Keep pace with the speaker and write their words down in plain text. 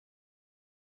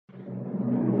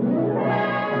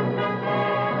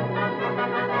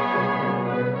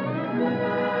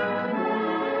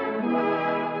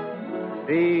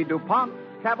the DuPont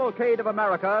Cavalcade of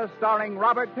America, starring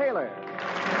Robert Taylor.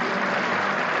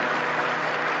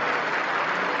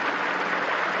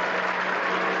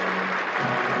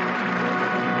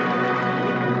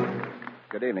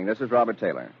 Good evening. This is Robert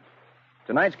Taylor.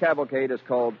 Tonight's cavalcade is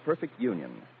called Perfect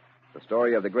Union, the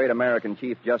story of the great American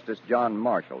Chief Justice John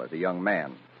Marshall as a young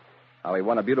man, how he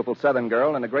won a beautiful Southern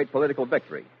girl and a great political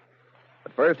victory.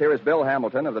 But first, here is Bill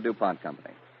Hamilton of the DuPont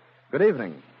Company. Good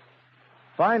evening.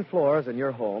 Fine floors in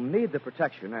your home need the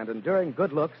protection and enduring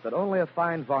good looks that only a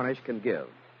fine varnish can give.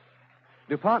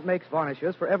 DuPont makes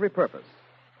varnishes for every purpose.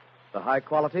 The high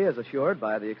quality is assured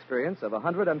by the experience of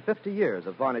 150 years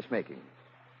of varnish making.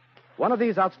 One of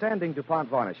these outstanding DuPont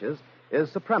varnishes is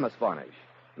Supremus Varnish,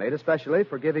 made especially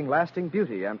for giving lasting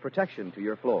beauty and protection to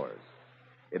your floors.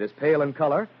 It is pale in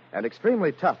color and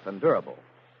extremely tough and durable,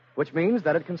 which means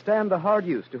that it can stand the hard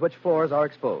use to which floors are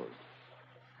exposed.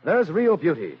 There's real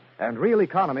beauty and real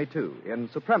economy, too, in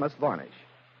Supremus Varnish,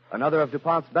 another of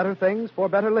DuPont's better things for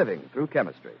better living through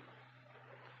chemistry.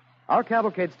 Our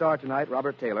cavalcade star tonight,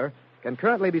 Robert Taylor, can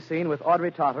currently be seen with Audrey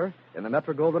Totter in the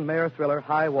Metro-Goldwyn-Mayer thriller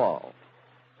High Wall.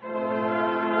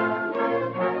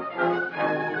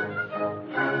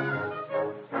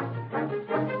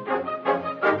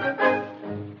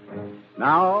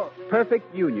 Now,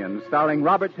 Perfect Union, starring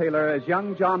Robert Taylor as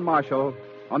young John Marshall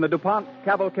on the DuPont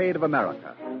Cavalcade of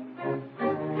America.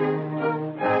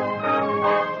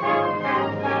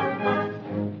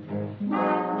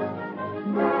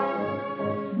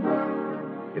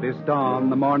 It is dawn,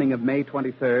 the morning of May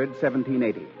 23rd,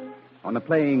 1780. On the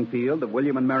playing field of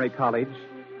William and Mary College,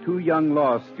 two young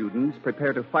law students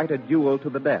prepare to fight a duel to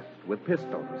the death with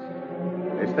pistols.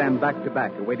 They stand back to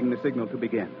back, awaiting the signal to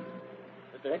begin.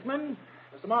 Mr. Hickman,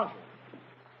 Mr. Marshall,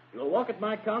 you'll walk at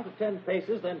my count of 10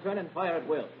 paces, then turn and fire at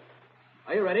will.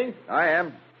 Are you ready? I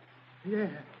am. Yeah.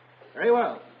 Very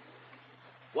well.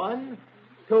 1,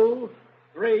 2,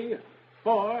 3,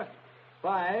 4,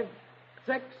 5,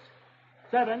 6,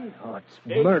 7. Oh, it's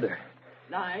 8, murder.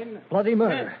 9. Bloody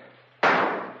murder. 10.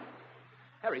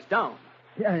 Harry's down.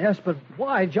 Yes, but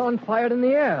why? John fired in the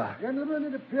air. Gentlemen,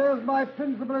 it appears my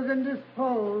principal is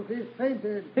indisposed. He's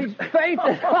fainted. He's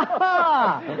fainted.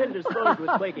 Indisposed with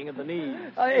quaking of the knees.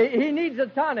 He needs a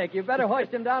tonic. You better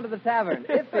hoist him down to the tavern,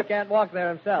 if he can't walk there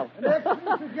himself. An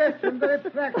excellent suggestion, very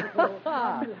practical.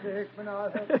 Mr. Hickman,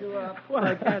 I'll help you up. Well,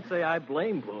 I can't say I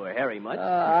blame poor Harry much.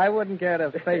 I wouldn't care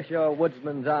to face your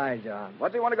woodsman's eye, John.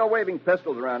 What do you want to go waving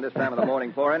pistols around this time of the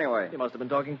morning for, anyway? You must have been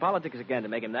talking politics again to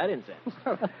make him that incensed.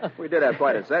 We did have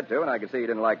quite a set to, and I could see you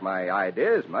didn't like my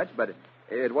ideas much, but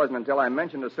it wasn't until I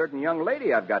mentioned a certain young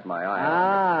lady I've got my eye on.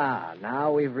 Ah,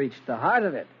 now we've reached the heart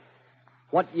of it.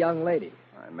 What young lady?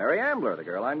 Mary Ambler, the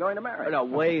girl I'm going to marry. Now,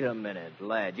 wait a minute,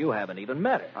 lad. You haven't even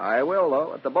met her. I will,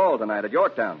 though, at the ball tonight at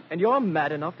Yorktown. And you're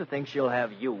mad enough to think she'll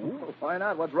have you? Well, why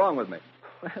not? What's wrong with me?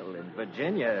 Well, in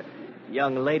Virginia,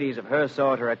 young ladies of her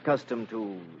sort are accustomed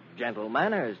to gentle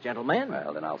manners, gentlemen.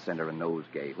 Well, then I'll send her a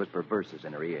nosegay, whisper verses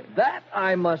in her ear. That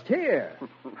I must hear.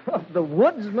 The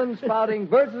woodsman spouting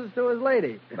verses to his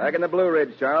lady. Back in the Blue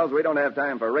Ridge, Charles, we don't have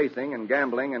time for racing and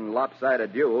gambling and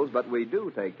lopsided duels, but we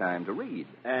do take time to read.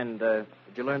 And, did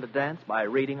you learn to dance by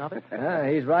reading of it?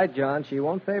 He's right, John. She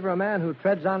won't favor a man who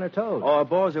treads on her toes. Or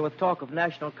bores her with talk of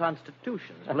national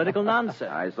constitutions, political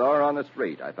nonsense. I saw her on the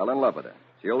street. I fell in love with her.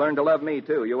 She'll learn to love me,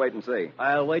 too. You wait and see.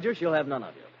 I'll wager she'll have none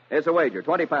of you. It's a wager.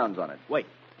 20 pounds on it. Wait.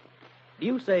 Do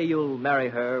you say you'll marry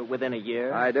her within a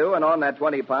year? I do, and on that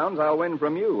 20 pounds, I'll win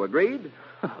from you. Agreed?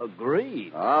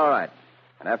 Agreed. All right.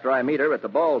 And after I meet her at the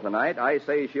ball tonight, I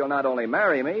say she'll not only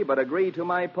marry me, but agree to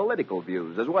my political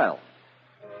views as well.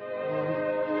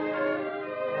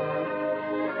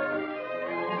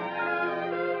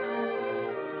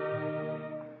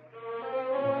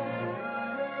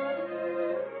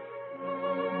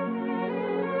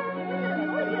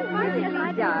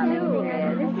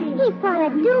 He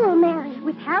fought a duel, Mary.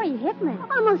 With Harry Hickman.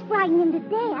 Almost frightened him to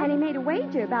death. And he made a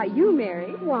wager about you,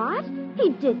 Mary. What? He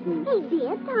didn't. He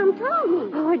did. Tom told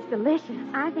me. Oh, it's delicious.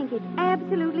 I think it's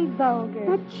absolutely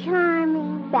vulgar. A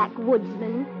charming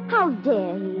backwoodsman. How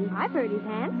dare he? I've heard he's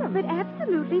handsome, but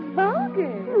absolutely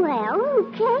vulgar. Well,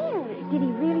 who cares? Did he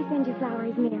really send you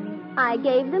flowers, Mary? I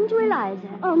gave them to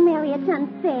Eliza. Oh, Mary, it's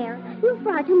unfair. You've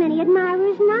far too many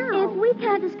admirers now. If we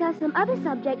can't discuss some other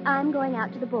subject, I'm going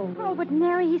out to the ball. Oh, but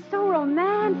Mary, he's so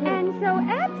romantic. And so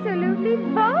absolutely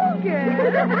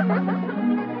vulgar.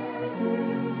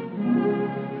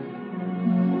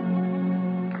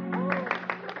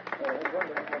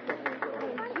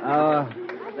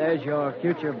 There's your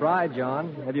future bride,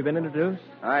 John. Have you been introduced?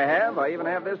 I have. I even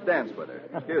have this dance with her.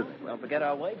 Excuse me. Don't forget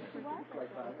our wait.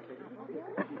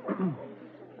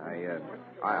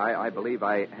 I believe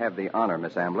I have the honor,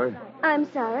 Miss Ambler.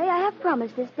 I'm sorry. I have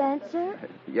promised this dance, sir.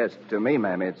 Yes, to me,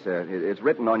 ma'am. It's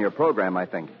written on your program, I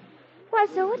think. Why,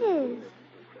 so it is.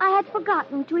 I had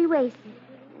forgotten to erase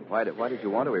it. Why did you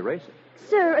want to erase it?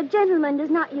 Sir, a gentleman does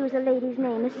not use a lady's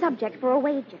name as subject for a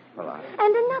wager. Well,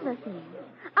 And another thing.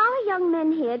 Our young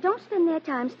men here don't spend their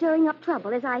time stirring up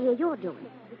trouble as I hear you're doing.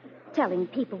 Telling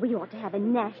people we ought to have a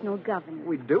national government.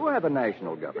 we do have a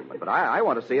national government, but I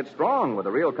want to see it strong with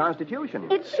a real constitution.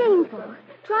 It's shameful.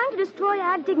 Trying to destroy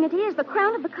our dignity as the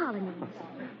crown of the colonies.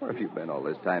 Where have you been all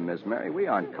this time, Miss Mary? We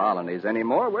aren't colonies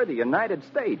anymore. We're the United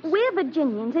States. We're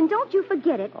Virginians, and don't you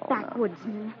forget it, Oh,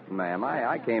 backwoodsmen. Ma'am,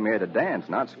 I came here to dance,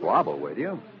 not squabble with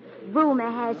you. Rumor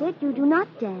has it you do not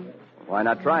dance. Why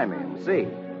not try me and see?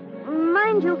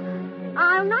 Mind you,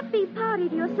 I'll not be party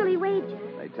to your silly wager.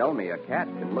 They tell me a cat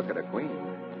can look at a queen.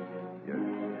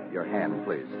 Your hand,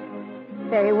 please.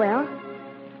 Very well.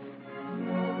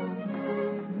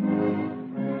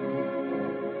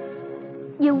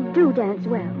 You do dance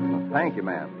well. Thank you,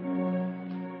 ma'am.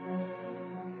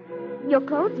 Your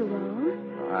clothes are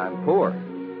wrong. I'm poor.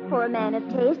 For a man of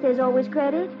taste, there's always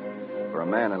credit. For a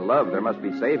man in love, there must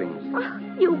be savings. Oh,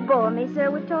 you bore me, sir,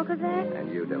 with talk of that.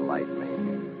 And you delight me.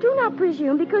 Do not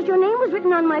presume, because your name was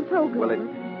written on my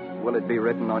program. Will it be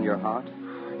written on your heart?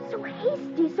 So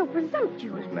hasty, so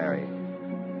presumptuous. Miss Mary,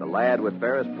 the lad with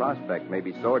fairest prospect may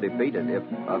be sore defeated if,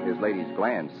 of his lady's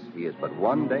glance, he is but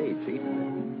one day cheated.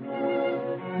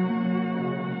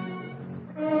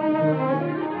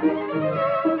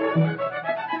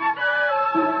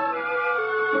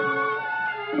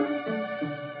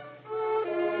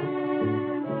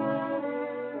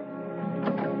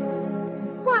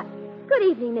 What? Good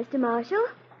evening, Mr. Marshall.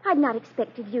 I'd not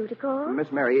expected you to call.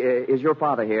 Miss Mary, is your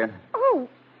father here? Oh,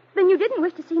 then you didn't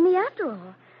wish to see me after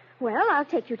all. Well, I'll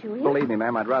take you to him. Believe me,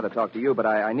 ma'am, I'd rather talk to you, but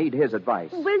I need his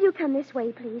advice. Will you come this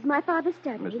way, please? My father's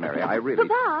study. Miss Mary, I really...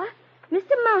 Papa,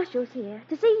 Mr. Marshall's here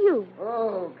to see you.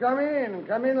 Oh, come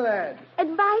in, lad.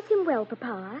 Advise him well,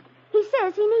 Papa. He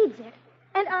says he needs it.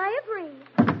 And I agree.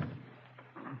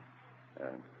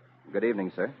 Good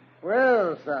evening, sir.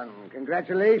 Well, son,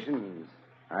 congratulations.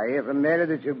 I hear from Mary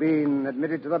that you've been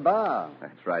admitted to the bar.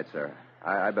 That's right, sir.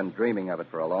 I've been dreaming of it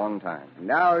for a long time.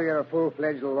 Now you're a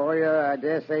full-fledged lawyer, I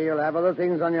dare say you'll have other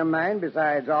things on your mind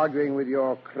besides arguing with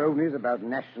your cronies about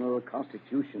national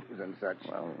constitutions and such.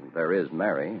 Well, there is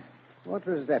Mary. What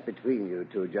was that between you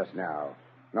two just now?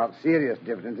 Not serious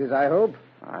differences, I hope?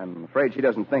 I'm afraid she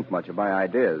doesn't think much of my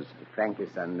ideas. Frankly,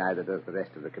 son, neither does the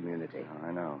rest of the community.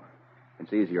 I know.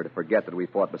 It's easier to forget that we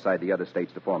fought beside the other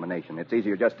states to form a nation. It's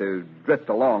easier just to drift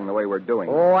along the way we're doing.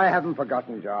 Oh, I haven't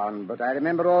forgotten, John, but I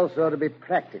remember also to be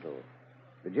practical.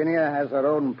 Virginia has her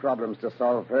own problems to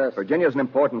solve first. Virginia's an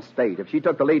important state. If she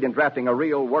took the lead in drafting a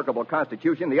real workable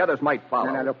constitution, the others might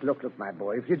follow. Now, look, my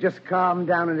boy. If you just calm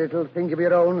down a little, think of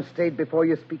your own state before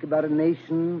you speak about a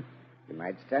nation, you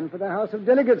might stand for the House of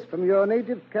Delegates from your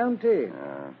native county.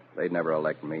 They'd never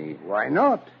elect me. Why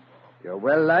not? You're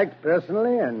well-liked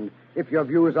personally, and if your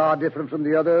views are different from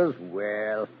the others,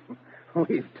 well,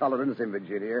 we've tolerance in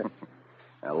Virginia.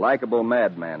 A likable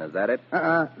madman, is that it?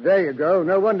 There you go.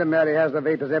 No wonder Mary has the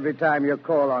vapors every time you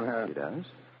call on her. She does?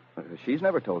 She's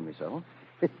never told me so.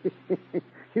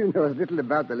 You know as little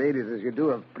about the ladies as you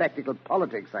do of practical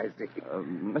politics, I see.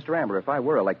 Mr. Amber, if I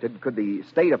were elected, could the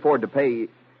state afford to pay...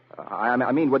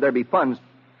 I mean, would there be funds...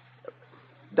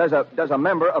 Does a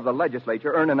member of the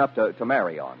legislature earn enough to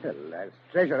marry on? Well, as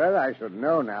treasurer, I should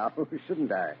know now,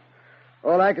 shouldn't I?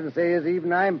 All I can say is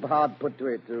even I'm hard put to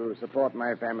it to support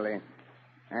my family.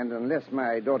 And unless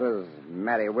my daughters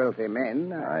marry wealthy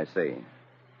men... I see.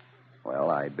 Well,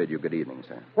 I bid you good evening,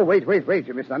 sir. Oh, wait.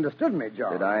 You misunderstood me,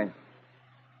 John. Did I?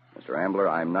 Mr. Ambler,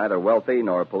 I'm neither wealthy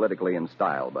nor politically in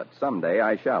style, but someday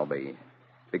I shall be.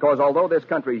 Because although this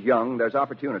country's young, there's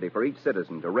opportunity for each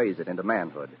citizen to raise it into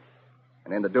manhood.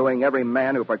 And in the doing, every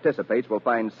man who participates will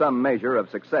find some measure of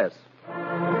success.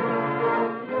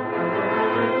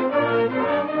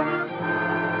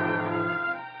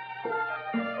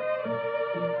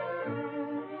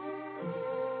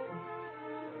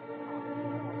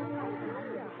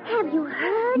 Have you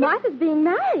heard? Martha's being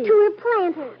married. To a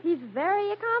planter. He's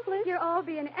very accomplished. You're all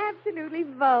being absolutely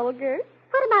vulgar.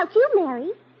 What about you,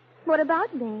 Mary? What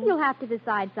about me? You'll have to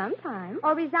decide sometime.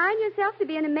 Or resign yourself to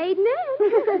being a maid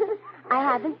nurse. I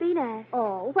haven't been asked.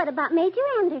 Oh, what about Major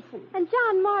Anderson? And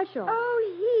John Marshall.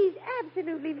 Oh, he's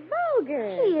absolutely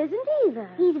vulgar. He isn't either.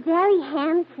 He's very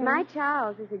handsome. My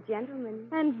Charles is a gentleman.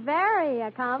 And very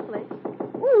accomplished.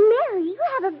 Oh, Mary, you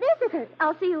have a visitor.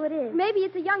 I'll see who it is. Maybe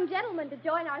it's a young gentleman to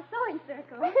join our sewing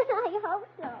circle. I hope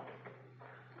so.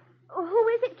 Oh, who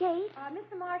is it, Kate?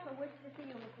 Mr. Marshall wishes to see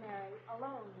you, Miss Mary.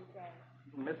 Alone, he says.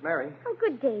 Miss Mary, Oh,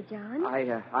 good day, John.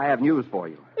 I have news for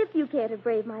you. If you care to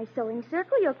brave my sewing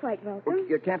circle, you're quite welcome.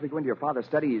 Can't we go into your father's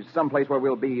study, someplace where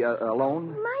we'll be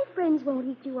alone? My friends won't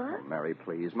eat you up. Oh, Mary,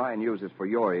 please. My news is for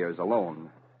your ears alone.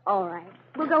 All right.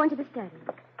 We'll go into the study.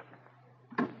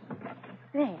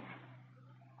 There.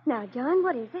 Now, John,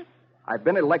 what is it? I've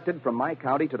been elected from my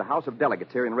county to the House of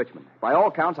Delegates here in Richmond. By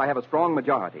all counts, I have a strong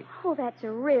majority. Oh, that's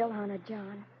a real honor,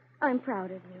 John. I'm proud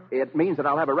of you. It means that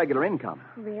I'll have a regular income.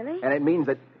 Really? And it means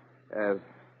that...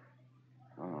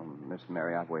 Miss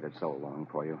Mary, I've waited so long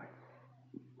for you.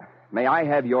 May I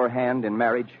have your hand in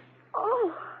marriage?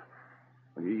 Oh.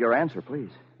 Your answer,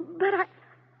 please. But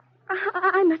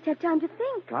I must have time to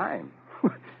think. Time?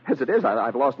 As it is,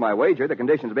 I've lost my wager, the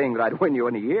conditions being that I'd win you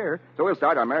in a year. So we'll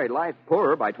start our married life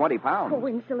poorer by 20 pounds. Oh,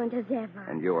 insolent as ever.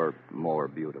 And you're more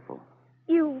beautiful.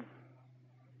 You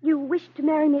wish to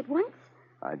marry me at once?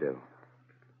 I do.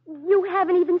 You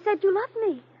haven't even said you love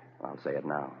me. I'll say it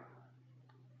now.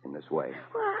 In this way.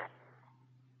 What?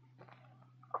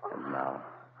 And now,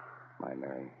 my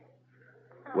Mary.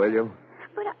 Will you?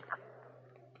 But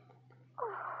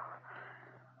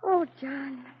Oh,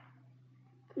 John.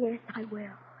 Yes, I will.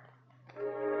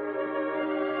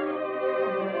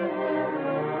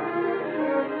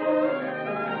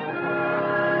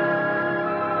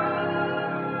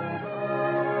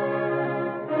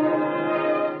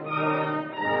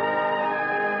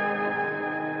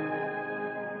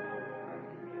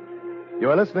 You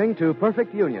are listening to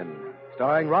Perfect Union,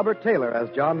 starring Robert Taylor as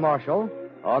John Marshall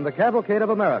on the Cavalcade of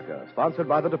America, sponsored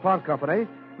by the DuPont Company,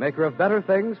 maker of better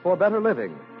things for better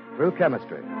living through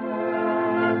chemistry.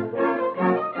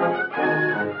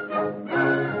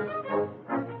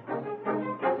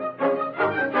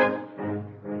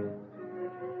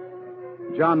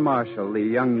 John Marshall, the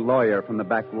young lawyer from the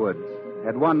backwoods,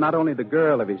 had won not only the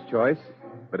girl of his choice,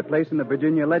 but a place in the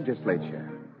Virginia legislature.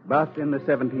 But in the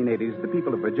 1780s, the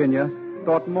people of Virginia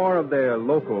thought more of their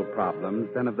local problems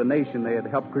than of the nation they had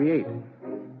helped create.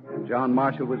 And John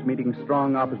Marshall was meeting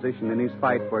strong opposition in his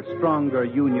fight for a stronger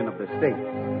union of the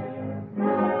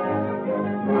states.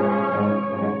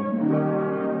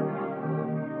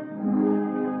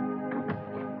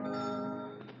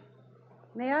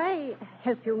 May I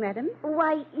help you, madam?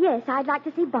 Why, yes, I'd like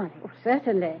to see Bonnie. Oh,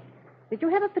 certainly. Did you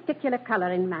have a particular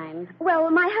color in mind? Well,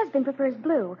 my husband prefers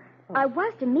blue. I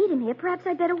was to meet him here. Perhaps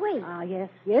I'd better wait. Ah, yes,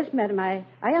 madam, I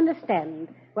understand.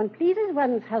 One pleases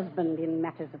one's husband in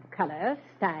matters of color,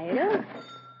 style.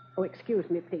 Oh, excuse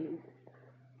me, please.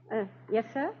 Yes,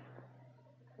 sir?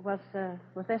 Was there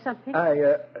something? Why,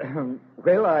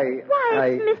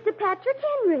 it's Mr. Patrick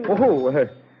Henry. Oh,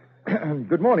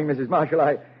 good morning, Mrs. Marshall.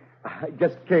 I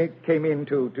just came in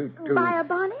to... Buy a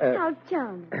bonnet? How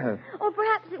charming. Or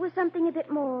perhaps it was something a bit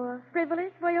more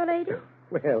frivolous for your lady?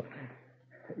 Well,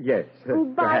 yes, By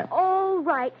perhaps. all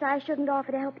rights, I shouldn't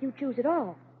offer to help you choose at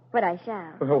all. But I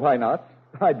shall. Well, why not?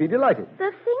 I'd be delighted.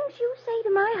 The things you say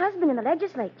to my husband in the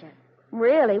legislature.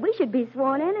 Really, we should be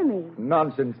sworn enemies.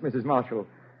 Nonsense, Mrs. Marshall.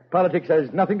 Politics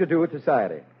has nothing to do with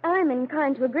society. I'm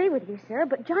inclined to agree with you, sir,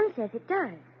 but John says it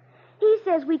does. He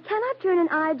says we cannot turn an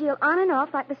ideal on and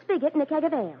off like the spigot in a keg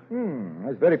of ale.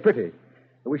 That's very pretty.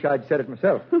 I wish I'd said it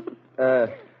myself.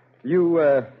 You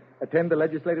attend the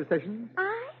legislative session? I?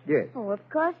 Yes. Oh, of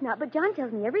course not, but John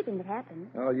tells me everything that happens.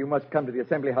 Oh, you must come to the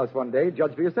Assembly House one day.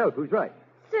 Judge for yourself who's right.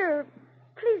 Sir,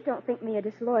 please don't think me a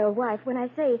disloyal wife when I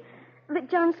say that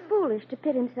John's foolish to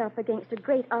pit himself against a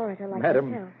great orator like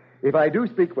Madam, yourself. if I do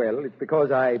speak well, it's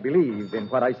because I believe in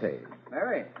what I say.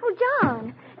 Mary. Oh,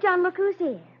 John. John, look who's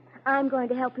here. I'm going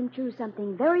to help him choose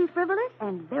something very frivolous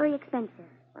and very expensive.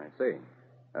 I see.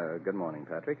 Good morning,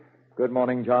 Patrick. Good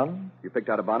morning, John. You picked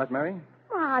out a bonnet, Mary?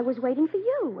 Well, I was waiting for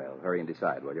you. Well, hurry and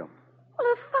decide, will you? Well,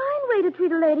 a fine way to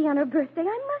treat a lady on her birthday,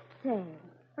 I must say.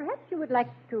 Perhaps you would like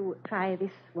to try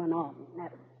this one on,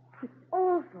 madam. It's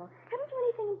awful. Haven't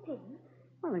you anything in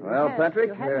pink? Well, Patrick,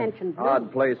 you have mentioned blue.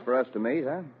 odd place for us to meet,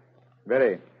 huh?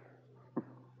 Very.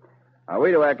 Are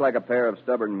we to act like a pair of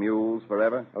stubborn mules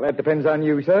forever? Well, that depends on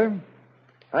you, sir.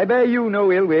 I bear you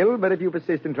no ill will, but if you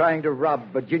persist in trying to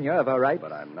rob Virginia of her rights...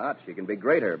 But I'm not. She can be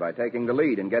greater by taking the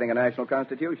lead in getting a national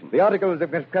constitution. The Articles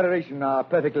of Confederation are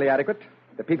perfectly adequate.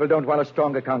 The people don't want a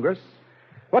stronger Congress.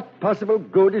 What possible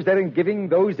good is there in giving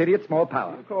those idiots more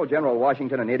power? You call General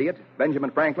Washington an idiot?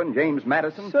 Benjamin Franklin, James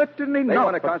Madison? Certainly They not.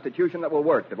 want a constitution that will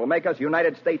work, that will make us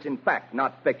United States in fact,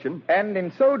 not fiction. And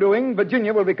in so doing,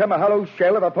 Virginia will become a hollow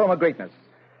shell of her former greatness.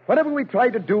 Whatever we try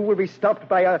to do will be stopped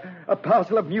by a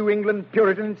parcel of New England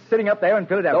Puritans sitting up there in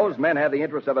Philadelphia. Those men have the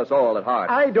interests of us all at heart.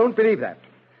 I don't believe that.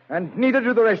 And neither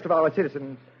do the rest of our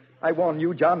citizens. I warn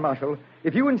you, John Marshall,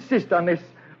 if you insist on this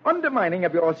undermining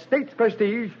of your state's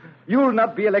prestige, you'll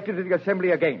not be elected to the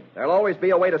Assembly again. There'll always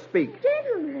be a way to speak.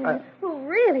 Gentlemen,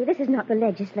 really, this is not the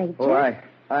legislature. Oh,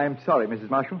 I'm sorry, Mrs.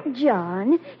 Marshall.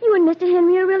 John, you and Mr.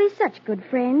 Henry are really such good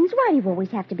friends. Why do you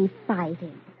always have to be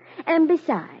fighting? And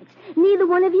besides, neither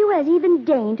one of you has even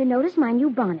deigned to notice my new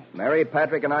bonnet. Mary,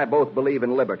 Patrick, and I both believe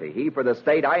in liberty. He for the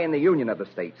state, I in the union of the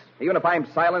states. Even if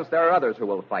I'm silenced, there are others who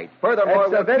will fight. Furthermore,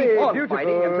 It's a very keep on beautiful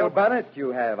fighting until... bonnet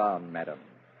you have on, madam.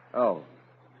 Oh,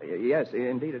 yes,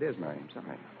 indeed it is, Mary. I'm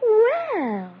sorry.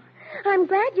 Well, I'm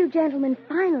glad you gentlemen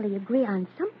finally agree on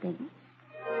something.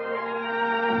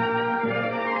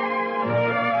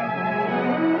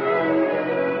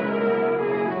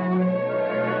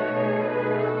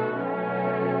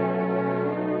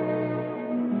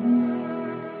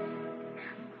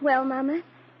 Well, Mama,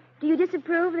 do you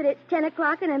disapprove that it's 10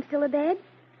 o'clock and I'm still abed?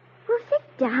 Well,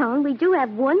 sit down. We do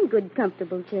have one good,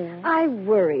 comfortable chair. I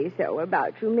worry so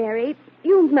about you, Mary.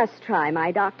 You must try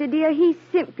my doctor, dear. He's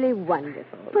simply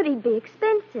wonderful. But he'd be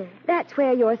expensive. That's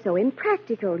where you're so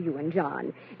impractical, you and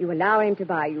John. You allow him to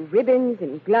buy you ribbons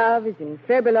and gloves and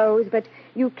furbelows, but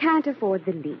you can't afford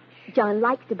the leash. John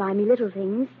likes to buy me little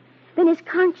things. Then his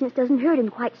conscience doesn't hurt him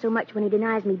quite so much when he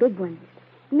denies me big ones.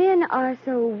 Men are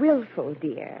so willful,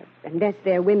 dear, unless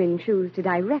their women choose to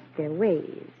direct their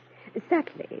ways.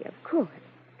 Subtly, of course.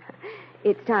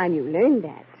 It's time you learned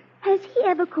that. Has he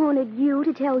ever cornered you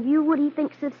to tell you what he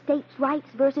thinks of states' rights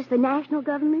versus the national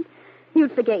government?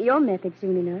 You'd forget your method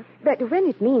soon enough. But when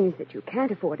it means that you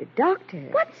can't afford a doctor...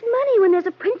 What's money when there's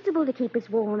a principle to keep us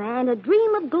warm and a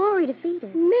dream of glory to feed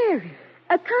us? Mary!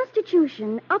 A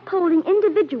constitution upholding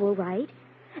individual right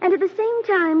and at the same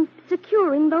time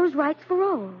securing those rights for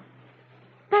all.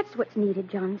 That's what's needed,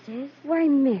 John says. Why,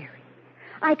 Mary,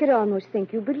 I could almost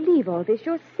think you believe all this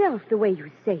yourself the way you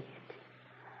say it.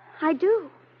 I do.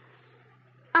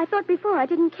 I thought before I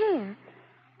didn't care,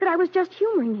 that I was just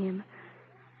humoring him.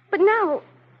 But now,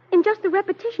 in just the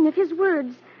repetition of his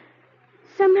words,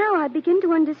 somehow I begin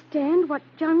to understand what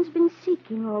John's been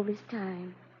seeking all this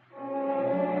time.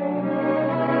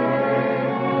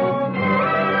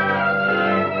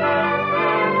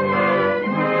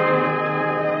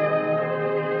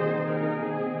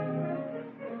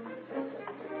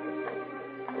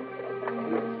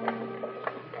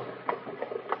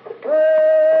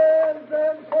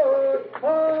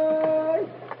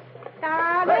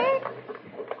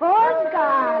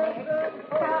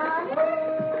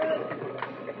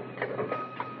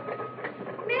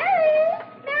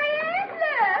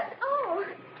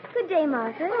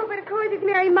 Martha. Oh, but of course it's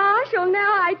Mary Marshall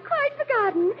now. I'd quite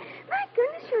forgotten. My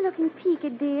goodness, you're looking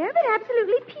peaked, dear, but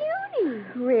absolutely puny.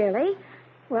 Really?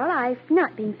 Well, I've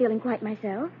not been feeling quite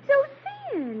myself. So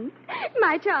thin.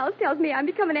 My Charles tells me I'm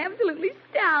becoming absolutely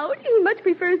stout. He much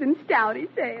prefers them stout, he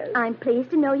says. I'm pleased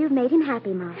to know you've made him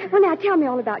happy, Martha. Well, now tell me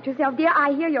all about yourself, dear.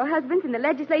 I hear your husband's in the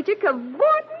legislature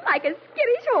cavorting like a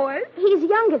skittish horse. He's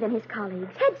younger than his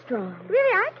colleagues, headstrong.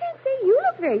 Really, I can't say you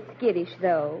look very skittish,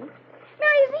 though. Now,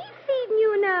 is he feeding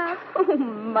you enough? Oh,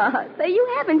 Martha,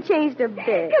 you haven't changed a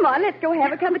bit. Come on, let's go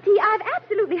have a cup of tea. I've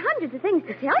absolutely hundreds of things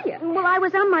to tell you. Well, I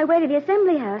was on my way to the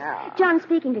Assembly House. Oh. John's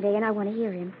speaking today, and I want to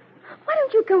hear him. Why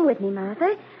don't you come with me,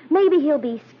 Martha? Maybe he'll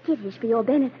be skittish for your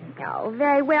benefit. Oh,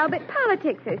 very well, but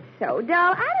politics are so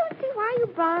dull. I don't see why you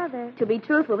bother. To be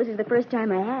truthful, this is the first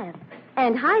time I have.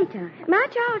 And high time. My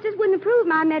Charles just wouldn't approve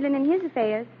my meddling in his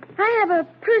affairs. I have a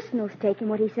personal stake in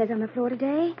what he says on the floor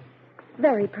today.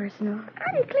 Very personal.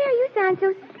 I declare you sound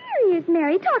so serious,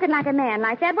 Mary. Talking like a man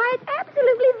like that, why, it's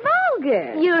absolutely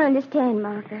vulgar. You don't understand,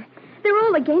 Martha. They're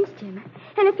all against him.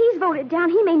 And if he's voted down,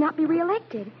 he may not be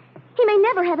reelected. He may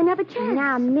never have another chance.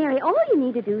 Now, Mary, all you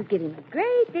need to do is give him a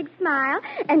great big smile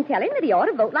and tell him that he ought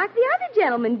to vote like the other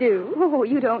gentlemen do. Oh,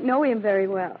 you don't know him very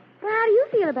well. Well, how do you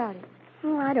feel about it?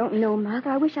 Oh, I don't know, Martha.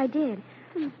 I wish I did.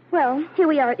 Well, here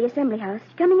we are at the Assembly House.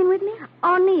 Coming in with me?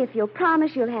 Only if you'll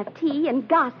promise you'll have tea and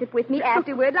gossip with me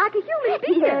afterward like a human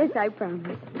being. Yes, I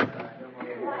promise.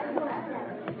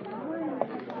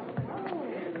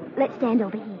 Let's stand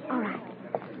over here. All right.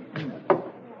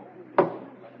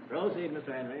 Proceed,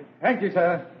 Mr. Henry. Thank you,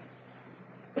 sir.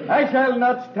 I shall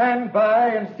not stand by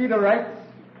and see the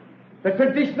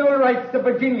traditional rights of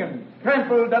Virginians,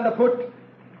 trampled underfoot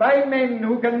by men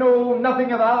who can know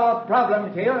nothing of our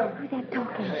problems here. Who's that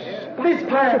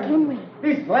talking?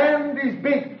 This land is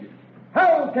big.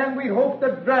 How can we hope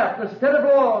to draft a set of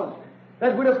laws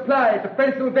that would apply to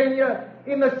Pennsylvania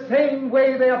in the same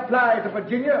way they apply to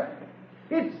Virginia?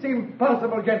 It's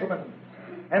impossible, gentlemen.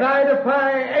 And I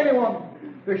defy anyone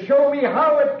to show me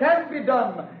how it can be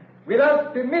done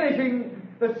without diminishing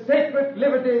the sacred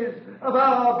liberties of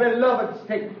our beloved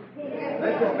state.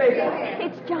 Mr. Speaker.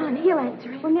 It's John. He'll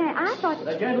answer it. Well, now, I thought...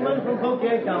 The gentleman from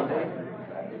Cavalcade County.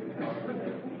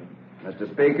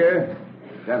 Mr. Speaker,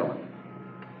 gentlemen,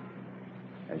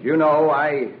 as you know,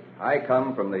 I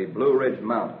come from the Blue Ridge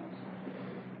Mountains.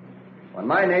 When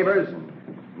my neighbors and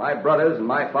my brothers and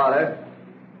my father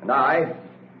and I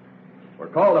were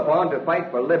called upon to fight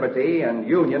for liberty and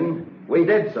union, we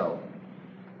did so.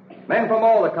 Men from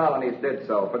all the colonies did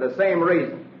so for the same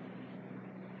reason.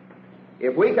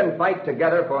 If we can fight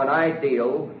together for an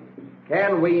ideal,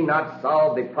 can we not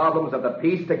solve the problems of the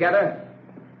peace together?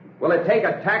 Will it take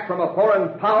attack from a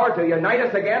foreign power to unite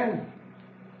us again?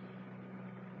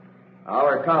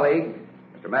 Our colleague,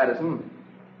 Mr. Madison,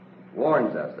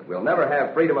 warns us that we'll never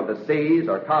have freedom of the seas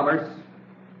or commerce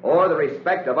or the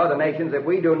respect of other nations if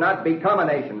we do not become a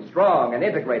nation, strong and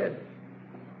integrated.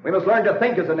 We must learn to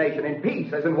think as a nation in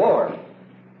peace as in war.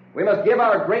 We must give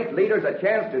our great leaders a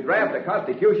chance to draft a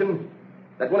constitution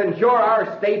that will ensure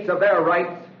our states of their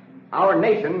rights, our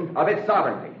nation of its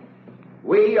sovereignty.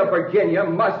 We of Virginia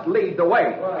must lead the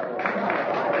way.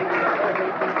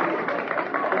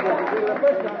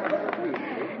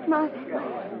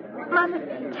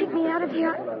 Martha, take me out of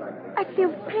here. I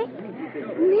feel pain.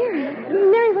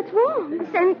 Mary, what's wrong?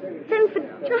 Send for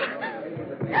John.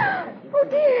 Oh,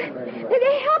 dear.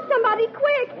 Help somebody,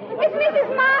 quick. It's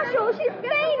Mrs. Marshall. She's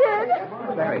fainted.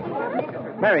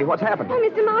 Mary, what's happened? Oh,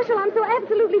 Mr. Marshall, I'm so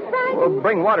absolutely frightened. Well,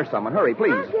 bring water, someone. Hurry,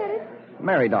 please. I'll get it.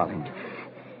 Mary, darling.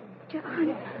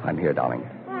 John. I'm here, darling.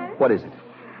 What is it?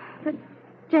 The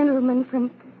gentleman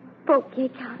from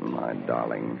Cavalcade County. My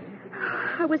darling.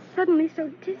 I was suddenly so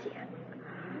dizzy.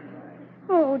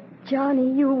 Oh,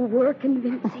 Johnny, you were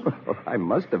convincing. I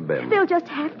must have been. They'll just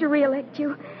have to reelect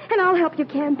you, and I'll help you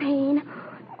campaign.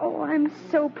 Oh, I'm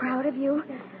so proud of you.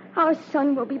 Our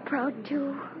son will be proud,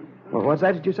 too. Well, what's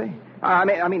that did you say? I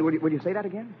mean, would you say that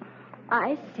again?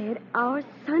 I said our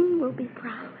son will be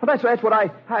proud. Well, that's what I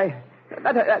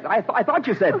thought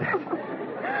you said that.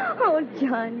 Oh,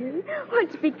 Johnny,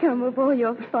 what's become of all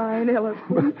your fine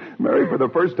eloquence? Mary, for the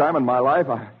first time in my life,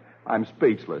 I'm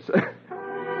speechless.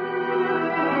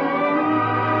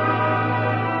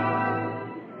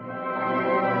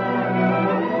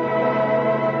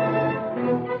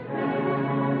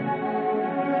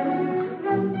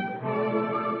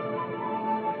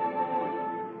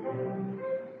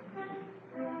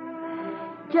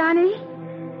 Johnny,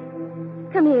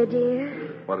 come here, dear.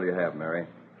 What'll you have, Mary?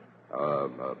 A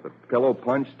pillow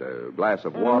punched, a glass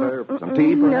of water, some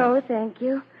tea, perhaps? No, thank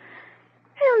you.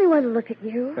 I only want to look at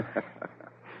you.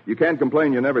 You can't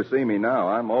complain you never see me now.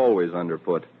 I'm always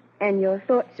underfoot. And your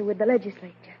thoughts are with the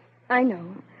legislature. I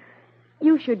know.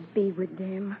 You should be with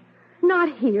them.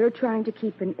 Not here trying to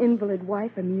keep an invalid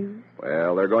wife amused.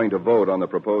 Well, they're going to vote on the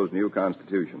proposed new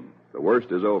Constitution. The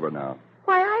worst is over now.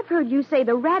 Why, I've heard you say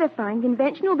the ratifying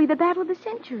convention will be the battle of the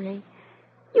century.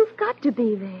 You've got to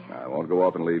be there. I won't go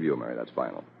off and leave you, Mary. That's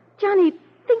final. Johnny,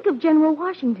 think of General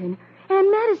Washington,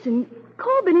 and Madison,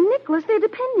 Corbin, and Nicholas. They're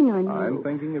depending on you. I'm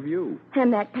thinking of you.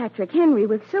 And that Patrick Henry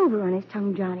with silver on his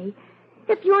tongue, Johnny.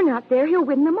 If you're not there, he'll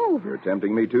win them over. You're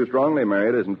tempting me too strongly, Mary.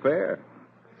 It isn't fair.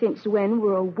 Since when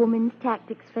were a woman's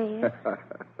tactics fair?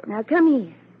 Now, come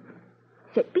here.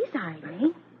 Sit beside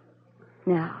me.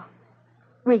 Now,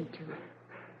 read to me.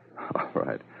 All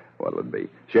right. What'll it be?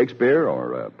 Shakespeare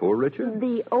or Poor Richard?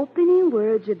 The opening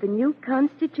words of the new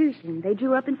Constitution they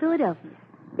drew up in Philadelphia,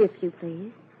 if you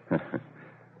please.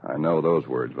 I know those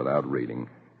words without reading.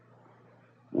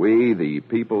 We, the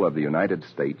people of the United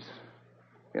States,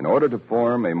 in order to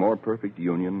form a more perfect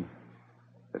union,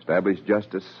 establish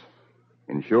justice,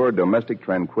 ensure domestic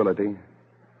tranquility,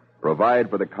 provide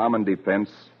for the common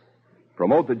defense,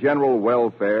 promote the general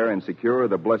welfare, and secure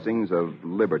the blessings of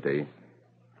liberty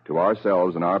to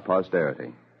ourselves and our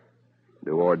posterity,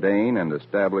 do ordain and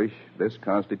establish this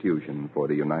Constitution for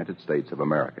the United States of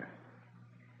America.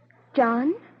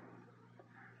 John,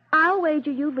 I'll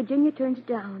wager you Virginia turns it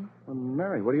down. Well,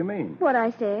 Mary, what do you mean? What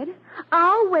I said.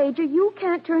 I'll wager you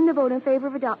can't turn the vote in favor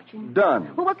of adoption.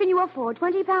 Done. Well, what can you afford,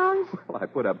 20 pounds? Well, I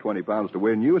put up 20 pounds to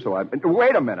win you, so I...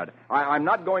 Wait a minute. I'm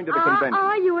not going to the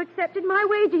convention. You accepted my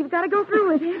wager. You've got to go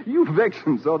through with it. You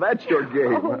vixen, so that's your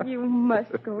game. Oh, you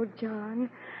must go, John.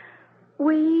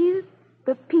 We,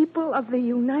 the people of the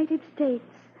United States,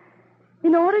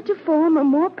 in order to form a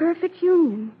more perfect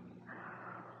union.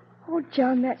 Oh,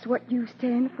 John, that's what you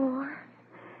stand for.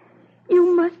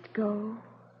 You must go.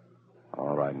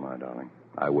 All right, my darling.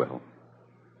 I will.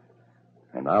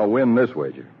 And I'll win this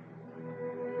wager.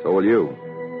 So will you.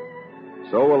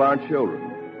 So will our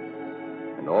children.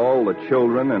 And all the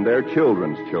children and their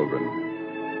children's children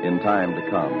in time to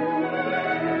come.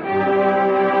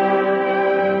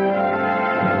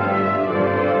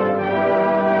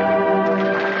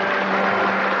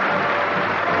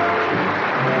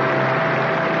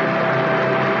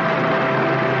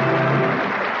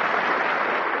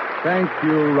 Thank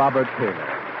you, Robert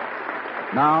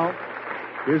Taylor. Now,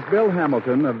 here's Bill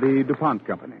Hamilton of the DuPont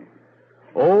Company.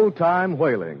 Old-time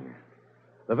whaling.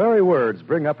 The very words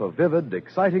bring up a vivid,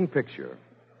 exciting picture.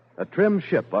 A trim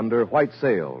ship under white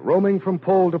sail, roaming from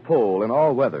pole to pole in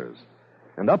all weathers.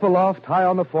 And up aloft, high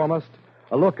on the foremast,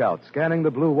 a lookout scanning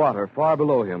the blue water far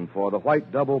below him for the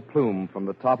white double plume from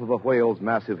the top of a whale's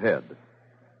massive head.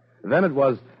 Then it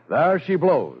was, there she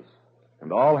blows,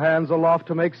 and all hands aloft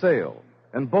to make sail,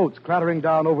 and boats clattering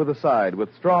down over the side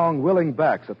with strong, willing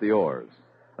backs at the oars,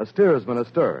 a steersman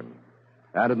astern,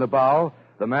 and in the bow,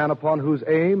 the man upon whose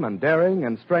aim and daring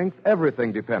and strength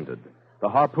everything depended, the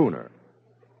harpooner.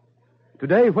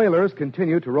 Today, whalers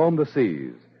continue to roam the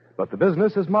seas, but the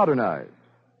business is modernized.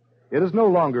 It is no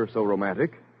longer so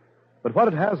romantic, but what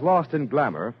it has lost in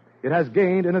glamour, it has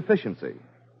gained in efficiency.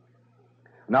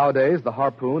 Nowadays, the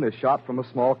harpoon is shot from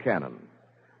a small cannon.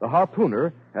 The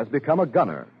harpooner has become a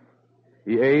gunner.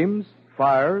 He aims,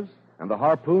 fires, and the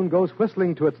harpoon goes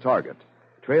whistling to its target,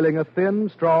 trailing a thin,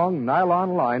 strong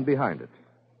nylon line behind it.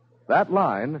 That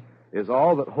line is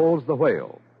all that holds the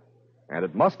whale, and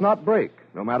it must not break,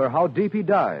 no matter how deep he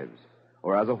dives,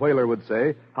 or as a whaler would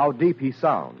say, how deep he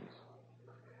sounds.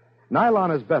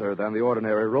 Nylon is better than the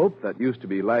ordinary rope that used to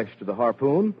be lashed to the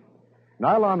harpoon.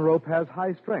 Nylon rope has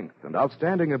high strength and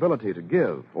outstanding ability to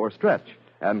give or stretch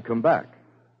and come back.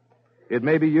 It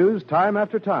may be used time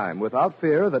after time without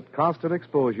fear that constant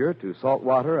exposure to salt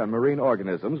water and marine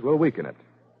organisms will weaken it.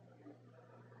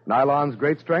 Nylon's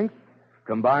great strength,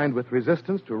 combined with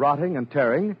resistance to rotting and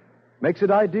tearing, makes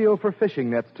it ideal for fishing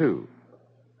nets, too.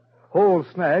 Holes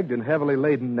snagged in heavily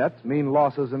laden nets mean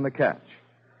losses in the catch.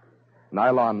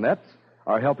 Nylon nets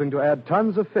are helping to add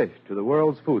tons of fish to the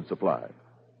world's food supply.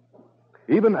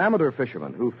 Even amateur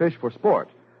fishermen who fish for sport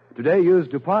today use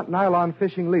DuPont nylon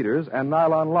fishing leaders and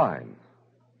nylon lines.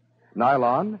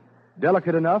 Nylon,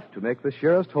 delicate enough to make the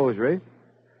sheerest hosiery,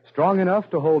 strong enough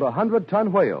to hold a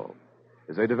 100-ton whale,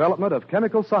 is a development of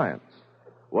chemical science,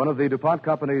 one of the DuPont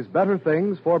Company's better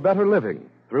things for better living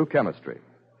through chemistry.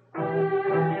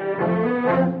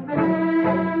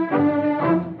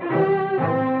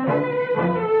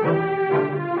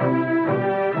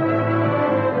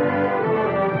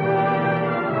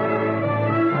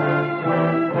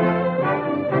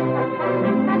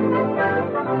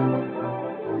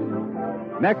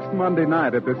 Next Monday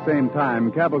night at the same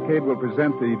time, Cavalcade will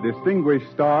present the distinguished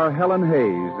star Helen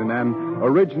Hayes in an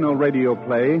original radio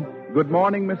play, Good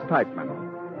Morning, Miss Teichman,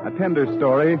 a tender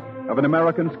story of an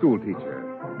American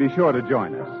schoolteacher. Be sure to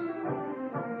join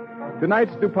us.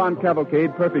 Tonight's DuPont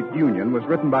Cavalcade Perfect Union was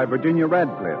written by Virginia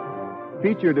Radcliffe.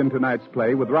 Featured in tonight's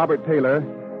play with Robert Taylor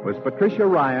was Patricia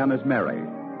Ryan as Mary.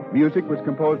 Music was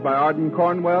composed by Arden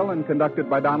Cornwell and conducted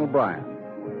by Donald Bryan.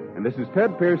 And this is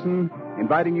Ted Pearson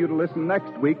inviting you to listen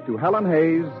next week to Helen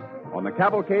Hayes on the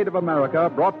Cavalcade of America,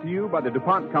 brought to you by the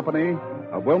DuPont Company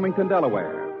of Wilmington,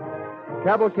 Delaware.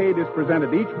 Cavalcade is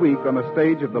presented each week on the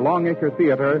stage of the Longacre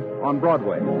Theater on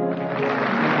Broadway.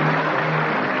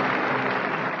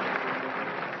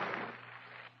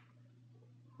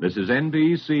 This is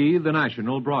NBC, the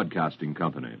national broadcasting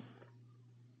company.